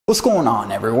What's going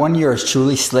on, everyone? Yours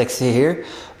truly, Slicksy here,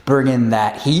 bringing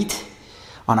that heat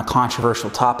on a controversial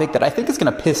topic that I think is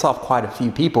going to piss off quite a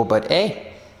few people, but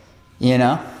hey, you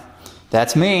know,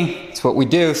 that's me. It's what we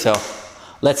do, so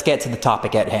let's get to the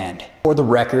topic at hand. For the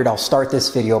record, I'll start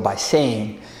this video by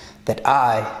saying that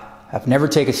I have never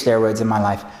taken steroids in my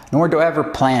life, nor do I ever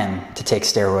plan to take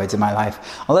steroids in my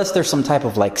life, unless there's some type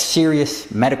of like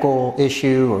serious medical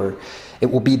issue, or it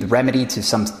will be the remedy to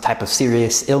some type of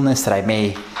serious illness that I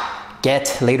may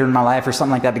get later in my life or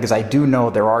something like that, because I do know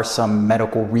there are some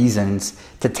medical reasons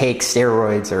to take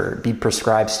steroids or be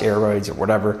prescribed steroids or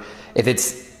whatever. If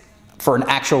it's for an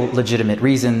actual legitimate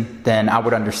reason, then I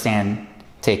would understand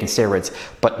taking steroids.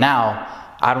 But now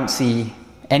I don't see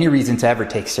any reason to ever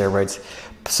take steroids.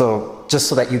 So just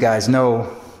so that you guys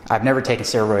know, I've never taken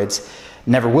steroids,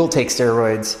 never will take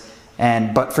steroids.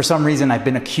 But for some reason, I've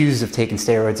been accused of taking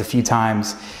steroids a few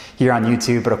times here on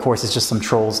YouTube, but of course it's just some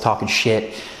trolls talking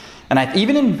shit. And I've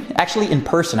even in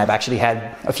person, I've actually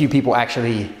had a few people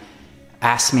actually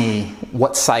ask me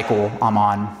what cycle I'm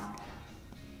on,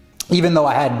 even though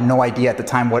I had no idea at the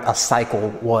time what a cycle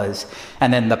was.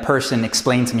 And then the person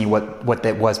explained to me what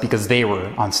that was because they were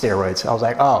on steroids. I was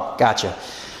like, oh, gotcha.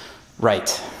 Right.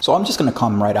 So I'm just gonna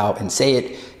come right out and say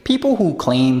it. People who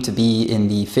claim to be in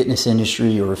the fitness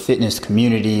industry or fitness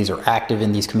communities or active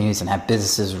in these communities and have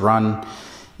businesses run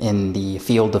in the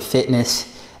field of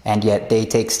fitness, and yet they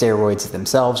take steroids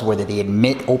themselves, whether they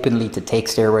admit openly to take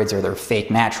steroids or they're fake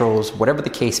naturals, whatever the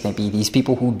case may be, these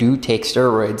people who do take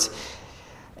steroids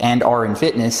and are in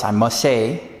fitness, I must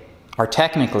say, are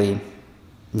technically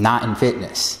not in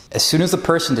fitness. As soon as a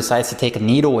person decides to take a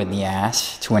needle in the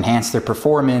ass to enhance their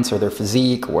performance or their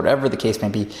physique or whatever the case may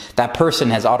be, that person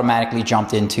has automatically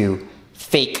jumped into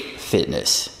fake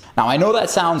fitness. Now, I know that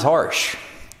sounds harsh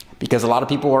because a lot of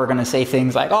people are gonna say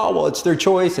things like, oh, well, it's their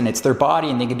choice and it's their body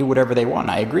and they can do whatever they want.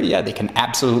 I agree, yeah, they can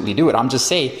absolutely do it. I'm just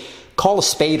saying, call a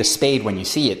spade when you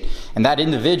see it. And that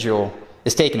individual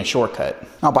is taking a shortcut.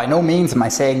 Now, by no means am I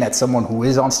saying that someone who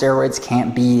is on steroids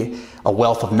can't be a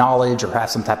wealth of knowledge or have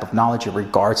some type of knowledge in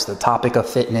regards to the topic of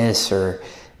fitness or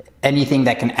anything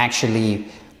that can actually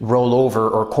roll over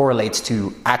or correlates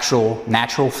to actual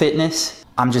natural fitness.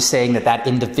 I'm just saying that that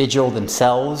individual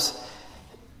themselves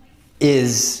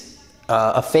is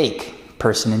a fake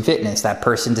person in fitness. That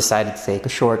person decided to take a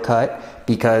shortcut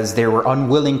because they were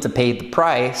unwilling to pay the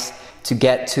price to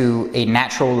get to a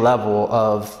natural level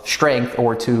of strength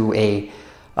or to a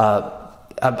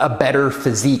better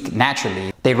physique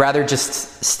naturally. They'd rather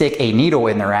just stick a needle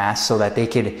in their ass so that they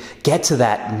could get to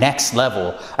that next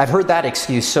level. I've heard that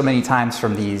excuse so many times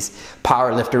from these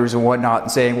powerlifters and whatnot,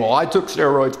 and saying, well, I took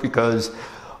steroids because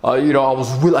you know,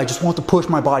 I just want to push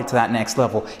my body to that next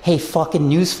level. Hey, fucking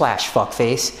newsflash,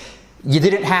 fuckface. You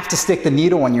didn't have to stick the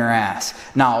needle in your ass.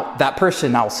 Now, that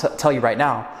person, I'll tell you right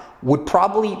now, would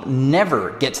probably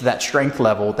never get to that strength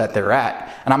level that they're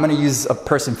at. And I'm gonna use a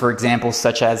person, for example,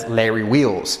 such as Larry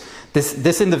Wheels.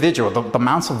 This individual, the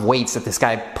amounts of weights that this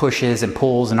guy pushes and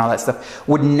pulls and all that stuff,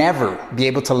 would never be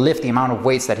able to lift the amount of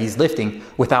weights that he's lifting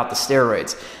without the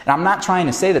steroids. And I'm not trying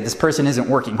to say that this person isn't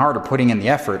working hard or putting in the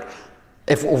effort.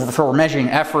 If we're measuring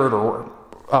effort or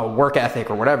work ethic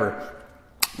or whatever,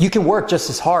 you can work just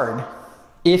as hard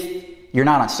if you're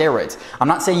not on steroids. I'm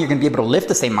not saying you're gonna be able to lift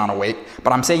the same amount of weight,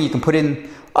 but I'm saying you can put in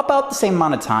about the same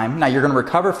amount of time. Now, you're gonna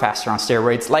recover faster on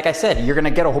steroids. Like I said, you're gonna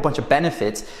get a whole bunch of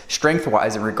benefits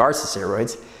strength-wise in regards to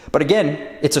steroids. But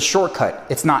again, it's a shortcut.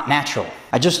 It's not natural.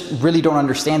 I just really don't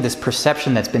understand this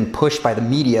perception that's been pushed by the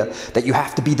media that you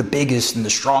have to be the biggest and the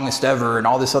strongest ever and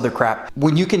all this other crap.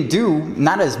 When you can do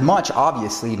not as much,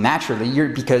 obviously, naturally,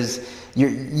 because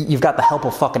you've got the help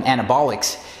of fucking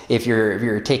anabolics if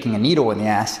you're taking a needle in the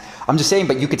ass. I'm just saying,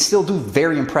 but you could still do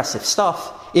very impressive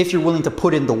stuff if you're willing to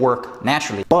put in the work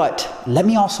naturally. But let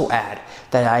me also add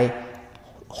that I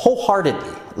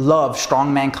wholeheartedly love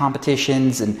strongman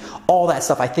competitions and all that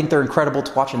stuff. I think they're incredible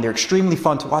to watch and they're extremely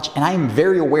fun to watch. And I am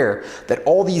very aware that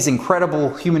all these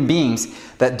incredible human beings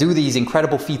that do these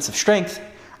incredible feats of strength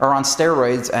are on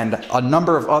steroids and a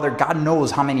number of other, God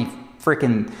knows how many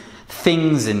freaking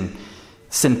things and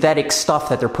synthetic stuff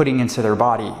that they're putting into their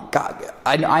body. God,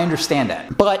 I understand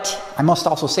that. But I must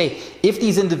also say, if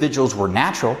these individuals were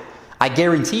natural, I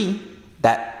guarantee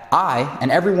that I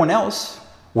and everyone else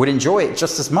would enjoy it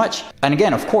just as much. And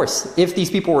again, of course, if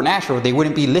these people were natural, they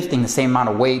wouldn't be lifting the same amount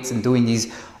of weights and doing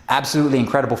these absolutely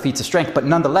incredible feats of strength, but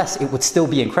nonetheless, it would still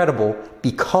be incredible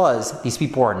because these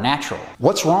people are natural.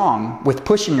 What's wrong with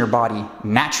pushing your body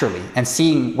naturally and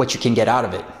seeing what you can get out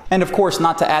of it? And of course,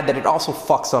 not to add that it also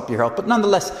fucks up your health, but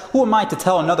nonetheless, who am I to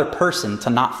tell another person to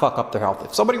not fuck up their health?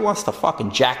 If somebody wants to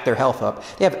fucking jack their health up,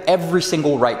 they have every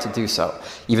single right to do so.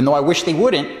 Even though I wish they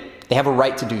wouldn't, they have a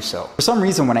right to do so. For some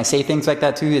reason, when I say things like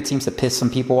that too, it seems to piss some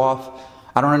people off.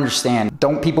 I don't understand.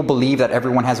 Don't people believe that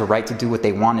everyone has a right to do what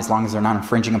they want as long as they're not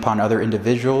infringing upon other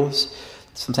individuals?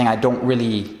 Something I don't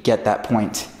really get that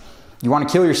point. You want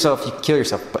to kill yourself, you can kill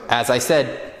yourself. But as I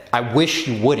said, I wish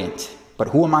you wouldn't. But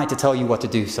who am I to tell you what to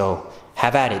do? So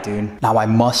have at it, dude. Now I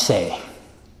must say,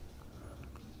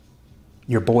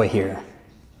 your boy here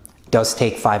does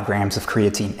take 5 grams of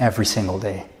creatine every single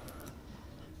day.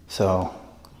 So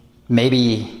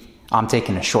maybe I'm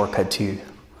taking a shortcut too.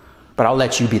 But I'll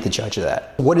let you be the judge of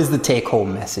that. What is the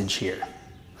take-home message here?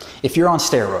 If you're on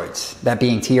steroids, that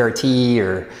being TRT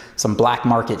or some black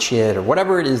market shit or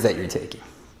whatever it is that you're taking,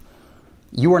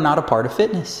 you are not a part of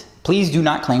fitness. Please do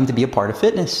not claim to be a part of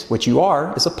fitness. What you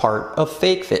are is a part of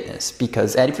fake fitness,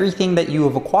 because everything that you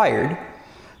have acquired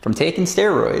from taking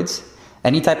steroids,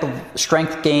 any type of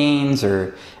strength gains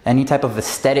or any type of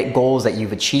aesthetic goals that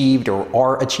you've achieved or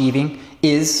are achieving,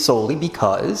 is solely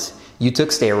because you took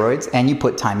steroids and you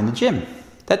put time in the gym.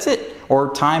 That's it.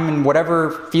 Or time in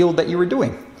whatever field that you were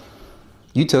doing.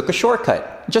 You took a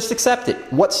shortcut. Just accept it.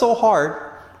 What's so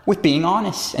hard with being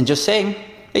honest and just saying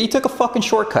that you took a fucking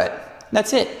shortcut?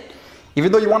 That's it.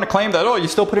 Even though you want to claim that, oh, you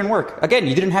still put in work. Again,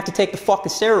 you didn't have to take the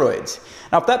fucking steroids.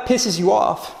 Now, if that pisses you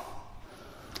off,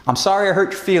 I'm sorry I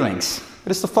hurt your feelings,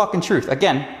 but it's the fucking truth.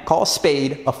 Again, call a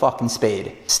spade a fucking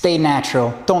spade. Stay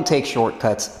natural. Don't take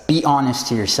shortcuts. Be honest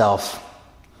to yourself.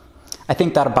 I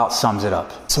think that about sums it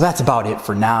up. So that's about it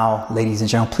for now, ladies and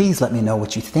gentlemen. Please let me know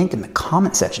what you think in the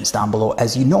comment sections down below.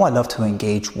 As you know, I love to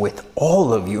engage with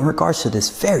all of you in regards to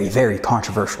this very, very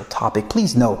controversial topic.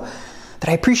 Please know that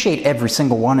I appreciate every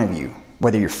single one of you,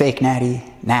 whether you're fake natty,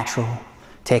 natural,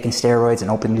 taking steroids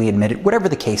and openly admit it, whatever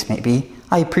the case may be.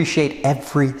 I appreciate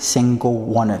every single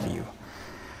one of you.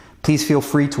 Please feel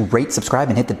free to rate, subscribe,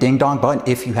 and hit the ding dong button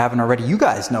if you haven't already. You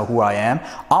guys know who I am.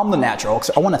 I'm the Natural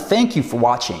Hulkster. I want to thank you for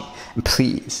watching, and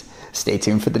please stay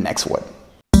tuned for the next one.